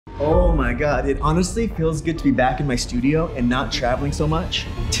Oh my God, it honestly feels good to be back in my studio and not traveling so much.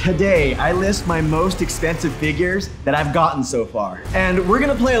 Today, I list my most expensive figures that I've gotten so far. And we're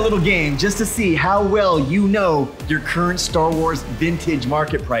gonna play a little game just to see how well you know your current Star Wars vintage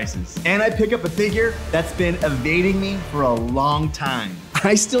market prices. And I pick up a figure that's been evading me for a long time.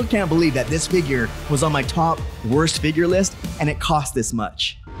 I still can't believe that this figure was on my top worst figure list and it cost this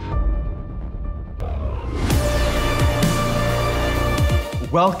much.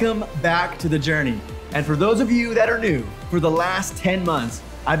 Welcome back to the journey. And for those of you that are new, for the last 10 months,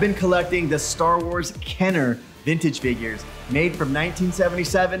 I've been collecting the Star Wars Kenner vintage figures made from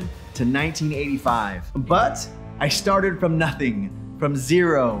 1977 to 1985. But I started from nothing, from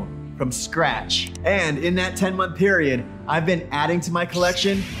zero, from scratch. And in that 10-month period, I've been adding to my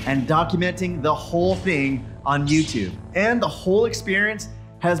collection and documenting the whole thing on YouTube. And the whole experience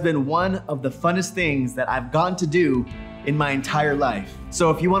has been one of the funnest things that I've gotten to do in my entire life.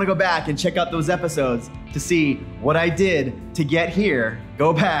 So if you want to go back and check out those episodes to see what I did to get here,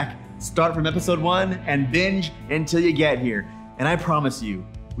 go back, start from episode 1 and binge until you get here. And I promise you,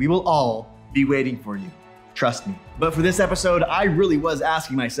 we will all be waiting for you. Trust me. But for this episode, I really was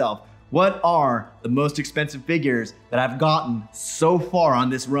asking myself, what are the most expensive figures that I've gotten so far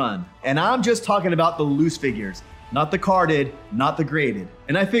on this run? And I'm just talking about the loose figures, not the carded, not the graded.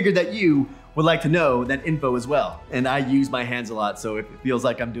 And I figured that you would like to know that info as well. And I use my hands a lot, so if it feels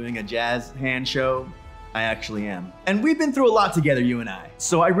like I'm doing a jazz hand show, I actually am. And we've been through a lot together, you and I.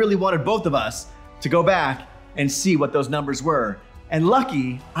 So I really wanted both of us to go back and see what those numbers were. And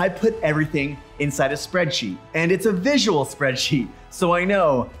lucky, I put everything inside a spreadsheet. And it's a visual spreadsheet, so I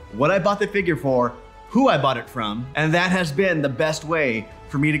know what I bought the figure for, who I bought it from, and that has been the best way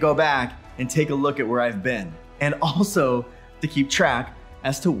for me to go back and take a look at where I've been. And also to keep track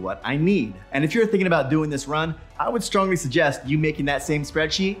as to what I need. And if you're thinking about doing this run, I would strongly suggest you making that same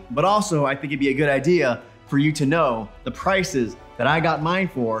spreadsheet, but also I think it'd be a good idea for you to know the prices that I got mine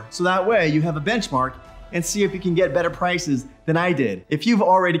for, so that way you have a benchmark and see if you can get better prices than I did. If you've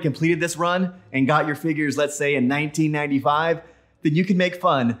already completed this run and got your figures, let's say in 1995, then you can make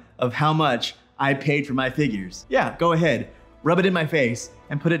fun of how much I paid for my figures. Yeah, go ahead, rub it in my face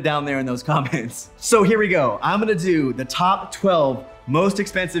and put it down there in those comments. So here we go. I'm gonna do the top 12 most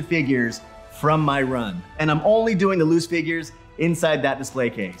expensive figures from my run. And I'm only doing the loose figures inside that display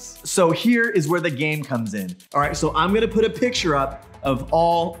case. So here is where the game comes in. All right, so I'm gonna put a picture up of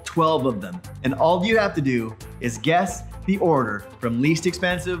all 12 of them. And all you have to do is guess the order from least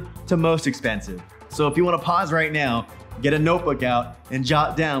expensive to most expensive. So if you wanna pause right now, get a notebook out and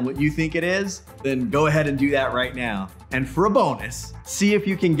jot down what you think it is, then go ahead and do that right now. And for a bonus, see if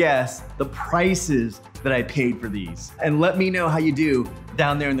you can guess the prices that I paid for these. And let me know how you do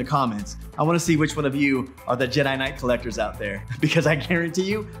down there in the comments. I wanna see which one of you are the Jedi Knight collectors out there, because I guarantee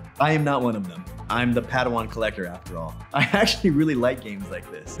you, I am not one of them. I'm the Padawan collector after all. I actually really like games like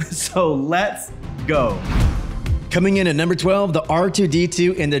this. So let's go. Coming in at number 12, the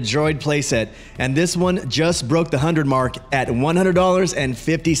R2-D2 in the Droid playset. And this one just broke the 100 mark at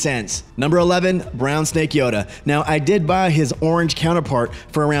 $100.50. Number 11, Brown Snake Yoda. Now, I did buy his orange counterpart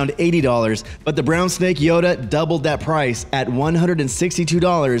for around $80, but the Brown Snake Yoda doubled that price at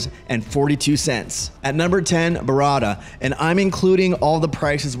 $162.42. At number 10, Barada. And I'm including all the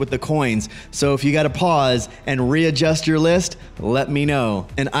prices with the coins. So if you gotta pause and readjust your list, let me know.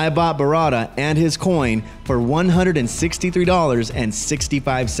 And I bought Barada and his coin for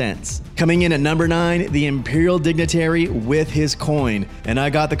 $163.65. Coming in at number 9, the Imperial Dignitary with his coin, and I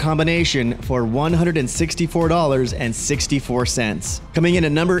got the combination for $164.64. Coming in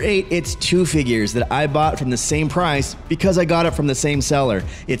at number 8, it's two figures that I bought from the same price because I got it from the same seller.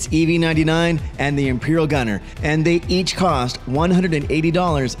 It's EV99 and the Imperial Gunner, and they each cost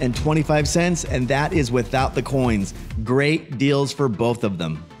 $180.25, and that is without the coins. Great deals for both of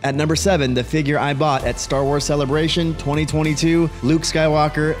them. At number 7, the figure I bought at Star Wars Celebration 2022, Luke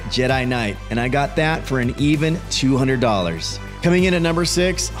Skywalker Jedi Knight, and I got that for an even $200. Coming in at number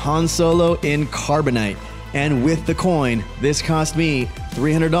 6, Han Solo in Carbonite, and with the coin, this cost me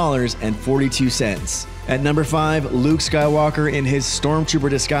 $300.42. At number 5, Luke Skywalker in his Stormtrooper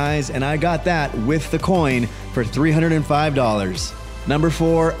disguise, and I got that with the coin for $305. Number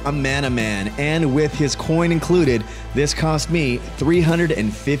 4, a Man, and with his coin included, this cost me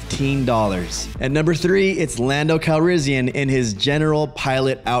 $315. At number 3, it's Lando Calrissian in his General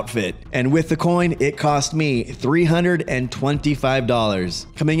Pilot outfit, and with the coin, it cost me $325.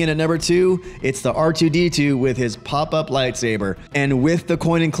 Coming in at number 2, it's the R2-D2 with his pop-up lightsaber, and with the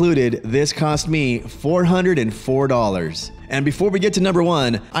coin included, this cost me $404. And before we get to number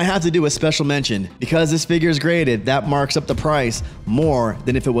 1, I have to do a special mention. Because this figure is graded, that marks up the price more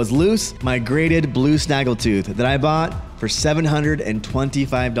than if it was loose. My graded blue snaggletooth that I bought for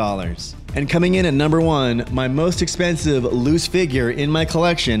 $725. And coming in at number 1, my most expensive loose figure in my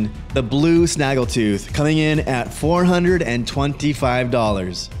collection, the blue snaggletooth, coming in at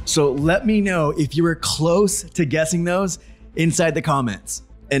 $425. So let me know if you were close to guessing those inside the comments.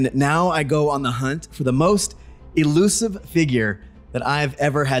 And now I go on the hunt for the most elusive figure that I've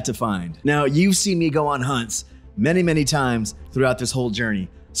ever had to find. Now, you've seen me go on hunts many, many times throughout this whole journey.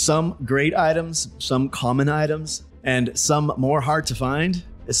 Some great items, some common items, and some more hard to find,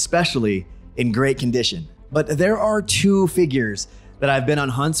 especially in great condition. But there are 2 figures that I've been on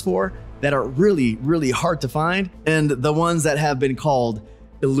hunts for that are really, really hard to find, and the ones that have been called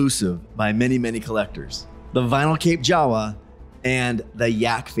elusive by many, many collectors. The Vinyl Cape Jawa and the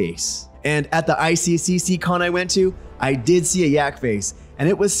Yak Face. And at the ICCC con I went to, I did see a yak face, and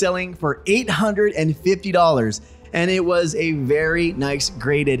it was selling for $850. And it was a very nice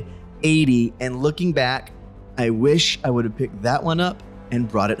graded 80. And looking back, I wish I would have picked that one up and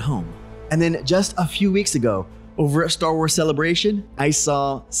brought it home. And then just a few weeks ago, over at Star Wars Celebration, I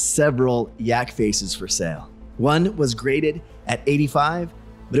saw several yak faces for sale. One was graded at 85,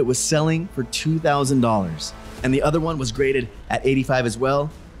 but it was selling for $2,000. And the other one was graded at 85 as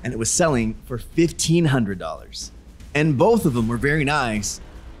well, and it was selling for $1,500. And both of them were very nice,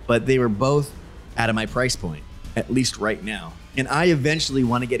 but they were both out of my price point, at least right now. And I eventually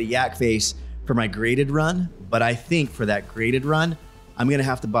want to get a yak face for my graded run, but I think for that graded run, I'm gonna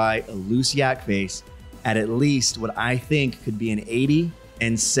have to buy a loose yak face at least what I think could be an 80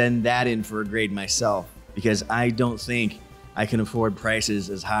 and send that in for a grade myself, because I don't think I can afford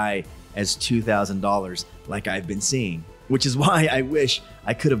prices as high as $2,000 like I've been seeing. Which is why I wish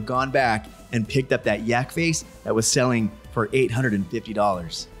I could have gone back and picked up that yak face that was selling for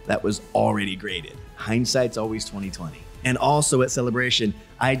 $850. That was already graded. Hindsight's always 20/20. And also at Celebration,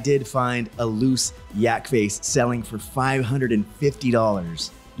 I did find a loose yak face selling for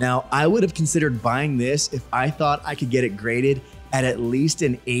 $550. Now, I would have considered buying this if I thought I could get it graded at least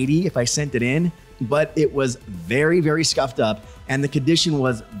an 80 if I sent it in, but it was very, very scuffed up and the condition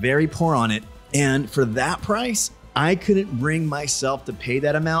was very poor on it. And for that price, I couldn't bring myself to pay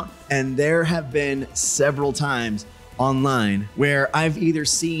that amount. And there have been several times online where I've either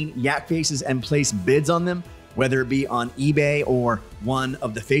seen yak faces and placed bids on them, whether it be on eBay or one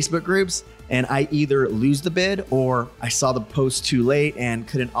of the Facebook groups, and I either lose the bid or I saw the post too late and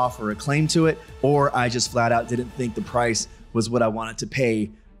couldn't offer a claim to it, or I just flat out didn't think the price was what I wanted to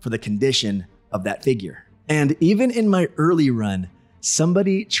pay for the condition of that figure. And even in my early run,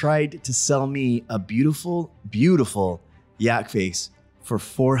 somebody tried to sell me a beautiful, beautiful yak face for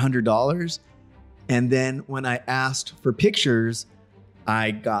 $400. And then when I asked for pictures, I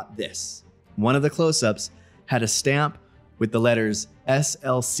got this. One of the close-ups had a stamp with the letters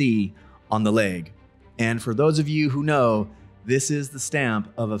SLC on the leg. And for those of you who know, this is the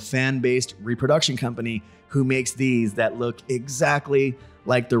stamp of a fan-based reproduction company who makes these that look exactly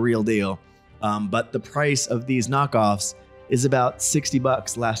like the real deal. But the price of these knockoffs is about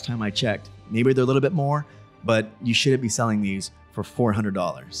 $60 last time I checked. Maybe they're a little bit more, but you shouldn't be selling these for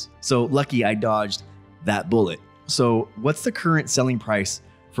 $400. So lucky I dodged that bullet. So what's the current selling price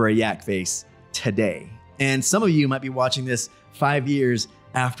for a yak face today? And some of you might be watching this 5 years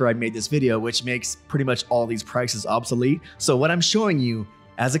after I made this video, which makes pretty much all these prices obsolete. So what I'm showing you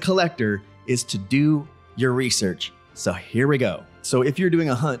as a collector is to do your research. So here we go. So if you're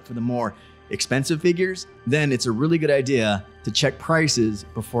doing a hunt for the more expensive figures, then it's a really good idea to check prices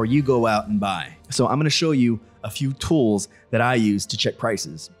before you go out and buy. So I'm gonna show you a few tools that I use to check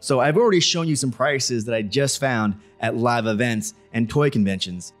prices. So I've already shown you some prices that I just found at live events and toy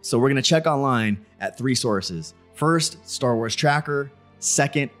conventions. So we're gonna check online at 3 sources. First, Star Wars Tracker,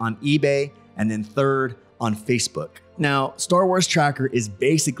 second on eBay, and then third on Facebook. Now, Star Wars Tracker is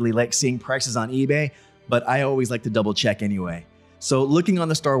basically like seeing prices on eBay, but I always like to double check anyway. So looking on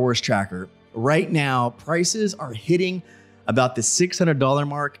the Star Wars Tracker, right now, prices are hitting about the $600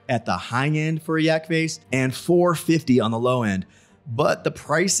 mark at the high end for a yak face and $450 on the low end. But the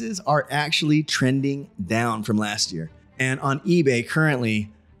prices are actually trending down from last year. And on eBay currently,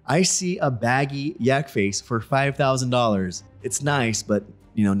 I see a baggy yak face for $5,000. It's nice, but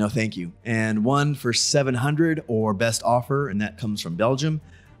no thank you. And one for $700 or best offer, and that comes from Belgium.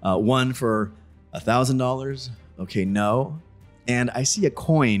 One for $1,000, okay, no. And I see a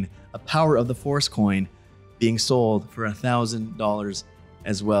coin, a Power of the Force coin, being sold for $1,000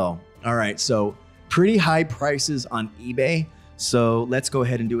 as well. All right, so pretty high prices on eBay. So let's go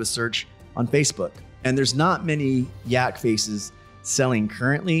ahead and do a search on Facebook. And there's not many yak faces selling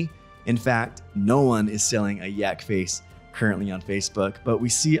currently. In fact, no one is selling a yak face currently on Facebook, but we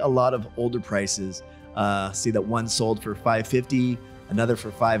see a lot of older prices. See that one sold for $550, another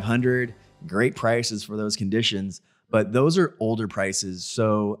for $500. Great prices for those conditions, but those are older prices,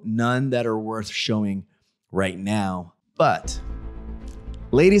 so none that are worth showing right now. But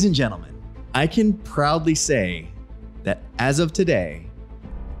ladies and gentlemen, I can proudly say that as of today,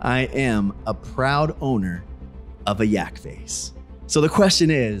 I am a proud owner of a yak face. So the question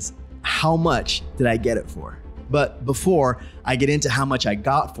is, how much did I get it for? But before I get into how much I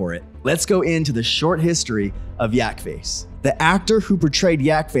got for it, let's go into the short history of yak face. The actor who portrayed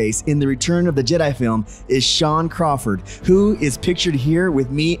Yak Face in the Return of the Jedi film is Sean Crawford, who is pictured here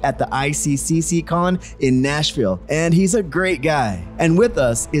with me at the ICCC Con in Nashville, and he's a great guy. And with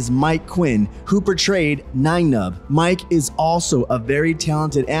us is Mike Quinn, who portrayed Nine Nub. Mike is also a very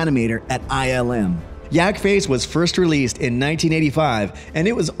talented animator at ILM. Yak Face was first released in 1985, and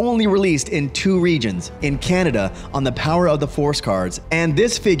it was only released in 2 regions, in Canada on the Power of the Force cards, and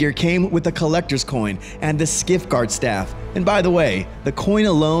this figure came with a collector's coin and the skiff guard staff. And by the way, the coin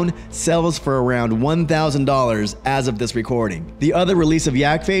alone sells for around $1,000 as of this recording. The other release of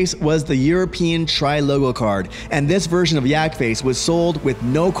Yak Face was the European Tri-Logo card, and this version of Yak Face was sold with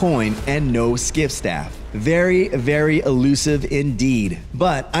no coin and no skiff staff. Very, very elusive indeed.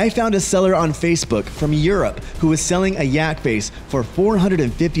 But I found a seller on Facebook from Europe who was selling a yak face for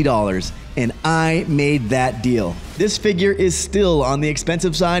 $450, and I made that deal. This figure is still on the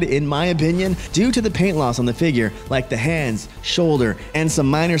expensive side in my opinion due to the paint loss on the figure, like the hands, shoulder, and some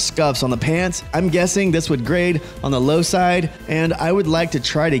minor scuffs on the pants. I'm guessing this would grade on the low side, and I would like to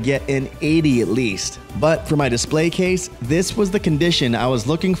try to get an 80 at least. But for my display case, this was the condition I was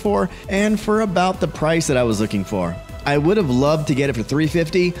looking for and for about the price that I was looking for. I would have loved to get it for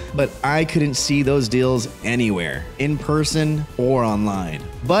 $350, but I couldn't see those deals anywhere, in person or online.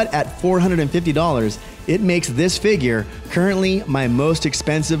 But at $450, it makes this figure currently my most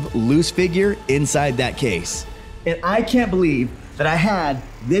expensive loose figure inside that case. And I can't believe that I had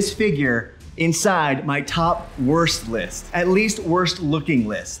this figure inside my top worst list, at least worst looking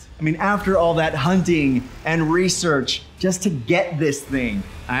list. I mean, after all that hunting and research just to get this thing,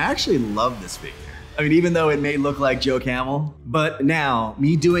 I actually love this figure. I mean, even though it may look like Joe Camel, but now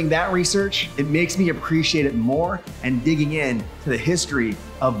me doing that research, it makes me appreciate it more and digging in to the history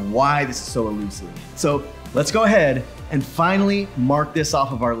of why this is so elusive. So let's go ahead and finally mark this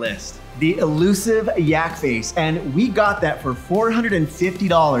off of our list. The elusive yak face, and we got that for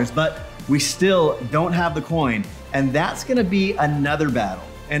 $450, but we still don't have the coin, and that's gonna be another battle.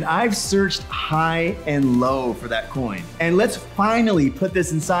 And I've searched high and low for that coin. And let's finally put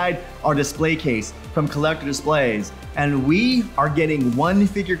this inside our display case from Collector Displays. And we are getting one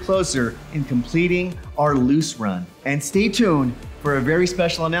figure closer in completing our loose run. And stay tuned for a very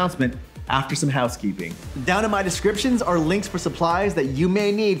special announcement after some housekeeping. Down in my descriptions are links for supplies that you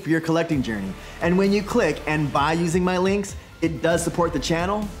may need for your collecting journey. And when you click and buy using my links, it does support the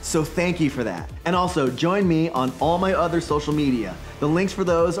channel, so thank you for that. And also join me on all my other social media. The links for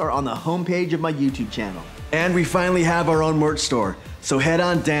those are on the homepage of my YouTube channel. And we finally have our own merch store, so head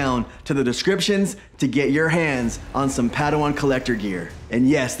on down to the descriptions to get your hands on some Padawan collector gear. And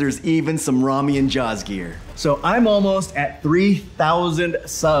yes, there's even some Rami and Jaws gear. So I'm almost at 3,000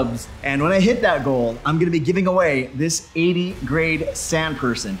 subs, and when I hit that goal, I'm gonna be giving away this 80 grade sand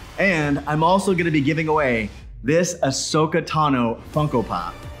person. And I'm also gonna be giving away this Ahsoka Tano Funko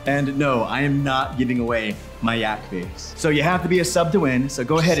Pop. And no, I am not giving away my yak face. So you have to be a sub to win, so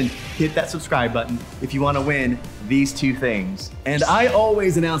go ahead and hit that subscribe button if you want to win these 2 things. And I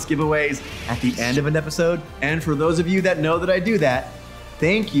always announce giveaways at the end of an episode, and for those of you that know that I do that,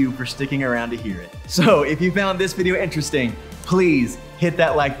 thank you for sticking around to hear it. So if you found this video interesting, please hit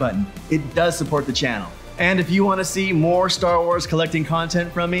that like button. It does support the channel. And if you want to see more Star Wars collecting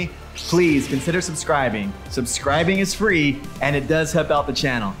content from me, please consider subscribing. Subscribing is free and it does help out the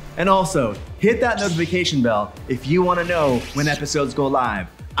channel. And also, hit that notification bell if you want to know when episodes go live.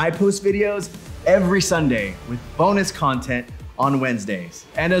 I post videos every Sunday with bonus content on Wednesdays.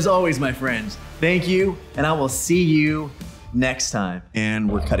 And as always, my friends, thank you, and I will see you next time.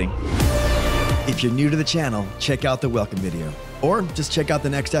 And we're cutting. If you're new to the channel, check out the welcome video, or just check out the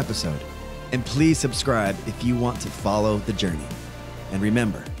next episode. And please subscribe if you want to follow the journey. And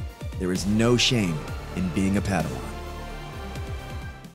remember, there is no shame in being a Padawan.